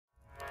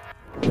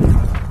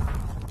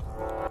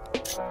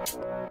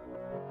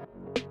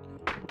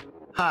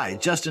Hi,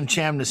 Justin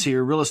Chamness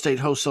here,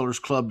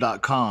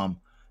 realestatewholesalersclub.com.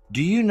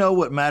 Do you know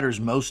what matters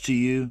most to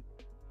you?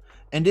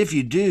 And if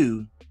you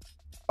do,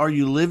 are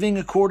you living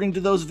according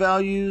to those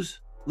values?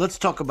 Let's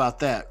talk about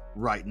that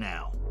right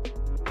now.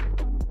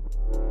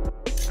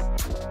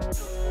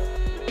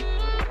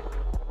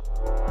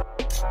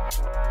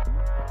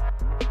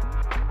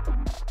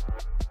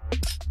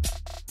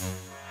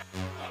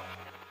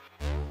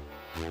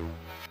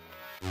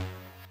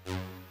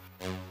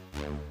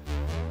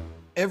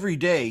 Every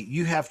day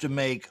you have to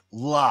make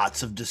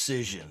lots of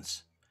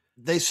decisions.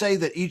 They say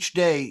that each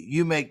day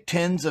you make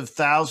tens of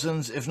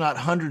thousands, if not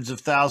hundreds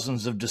of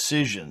thousands of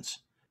decisions.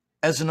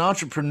 As an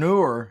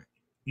entrepreneur,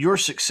 your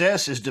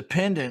success is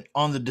dependent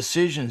on the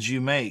decisions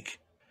you make.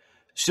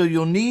 So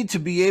you'll need to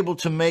be able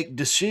to make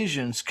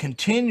decisions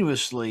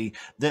continuously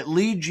that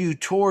lead you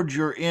toward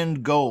your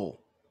end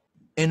goal.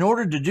 In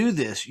order to do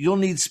this, you'll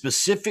need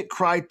specific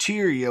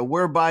criteria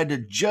whereby to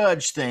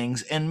judge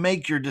things and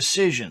make your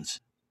decisions.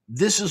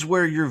 This is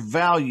where your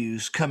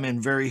values come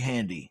in very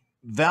handy.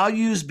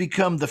 Values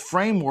become the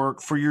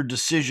framework for your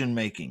decision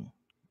making.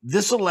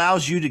 This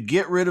allows you to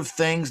get rid of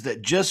things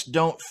that just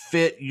don't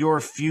fit your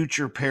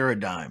future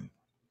paradigm.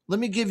 Let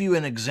me give you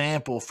an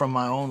example from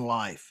my own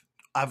life.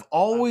 I've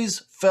always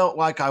felt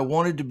like I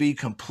wanted to be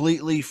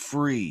completely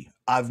free.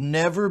 I've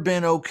never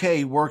been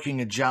okay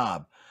working a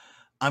job.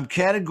 I'm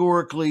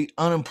categorically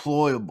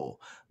unemployable.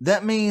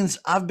 That means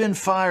I've been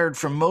fired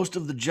from most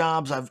of the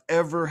jobs I've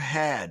ever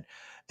had.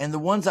 And the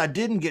ones I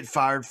didn't get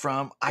fired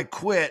from, I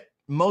quit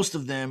most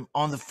of them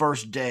on the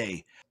first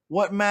day.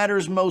 What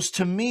matters most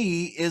to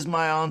me is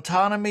my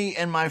autonomy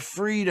and my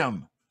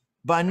freedom.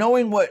 By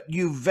knowing what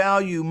you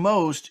value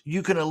most,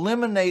 you can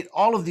eliminate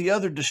all of the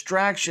other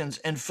distractions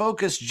and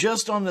focus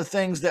just on the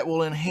things that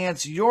will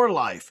enhance your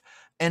life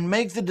and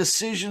make the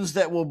decisions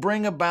that will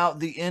bring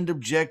about the end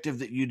objective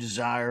that you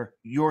desire,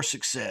 your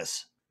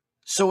success.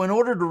 So in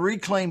order to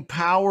reclaim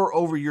power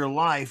over your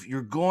life,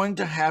 you're going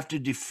to have to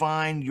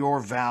define your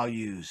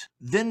values.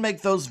 Then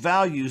make those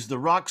values the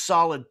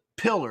rock-solid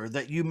pillar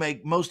that you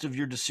make most of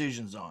your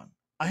decisions on.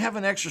 I have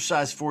an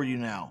exercise for you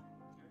now.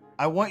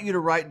 I want you to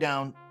write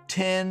down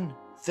 10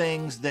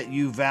 things that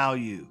you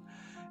value.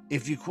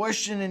 If you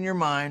question in your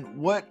mind,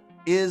 what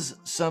is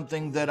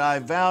something that I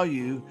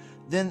value,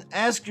 then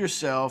ask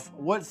yourself,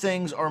 what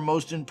things are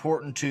most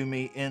important to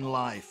me in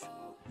life?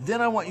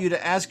 Then I want you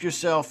to ask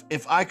yourself,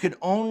 if I could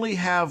only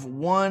have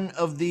one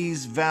of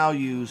these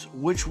values,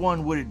 which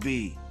one would it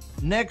be?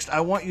 Next, I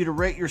want you to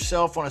rate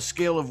yourself on a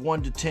scale of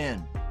 1 to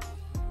 10.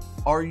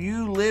 Are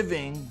you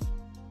living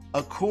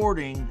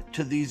according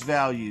to these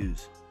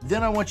values?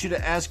 Then I want you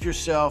to ask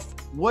yourself,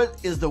 what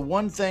is the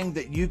one thing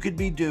that you could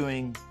be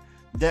doing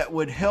that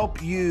would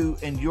help you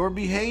and your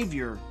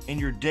behavior in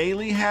your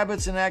daily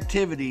habits and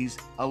activities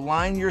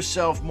align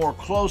yourself more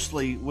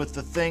closely with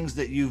the things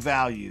that you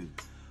value?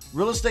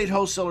 Real Estate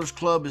Wholesalers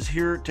Club is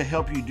here to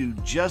help you do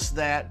just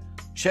that.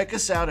 Check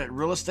us out at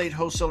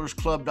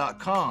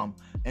realestatewholesalersclub.com,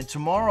 and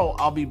tomorrow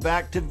I'll be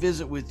back to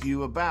visit with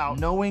you about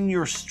knowing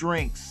your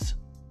strengths.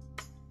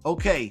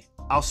 Okay,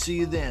 I'll see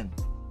you then.